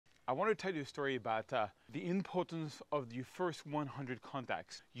I want to tell you a story about the importance of the first 100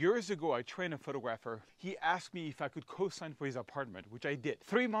 contacts. Years ago, I trained a photographer. He asked me if I could co-sign for his apartment, which I did.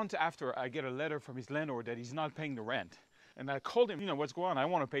 3 months after, I get a letter from his landlord that he's not paying the rent. And I called him, what's going on? I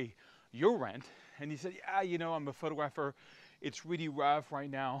want to pay your rent. And he said, yeah, I'm a photographer. It's really rough right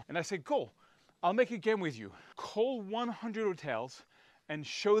now. And I said, cool, I'll make a game with you. Call 100 hotels and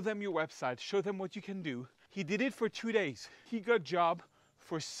show them your website, show them what you can do. He did it for 2 days. He got a job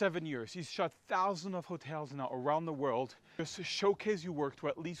for 7 years. He's shot thousands of hotels now around the world just to showcase your work to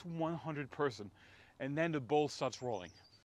at least 100 person. And then the ball starts rolling.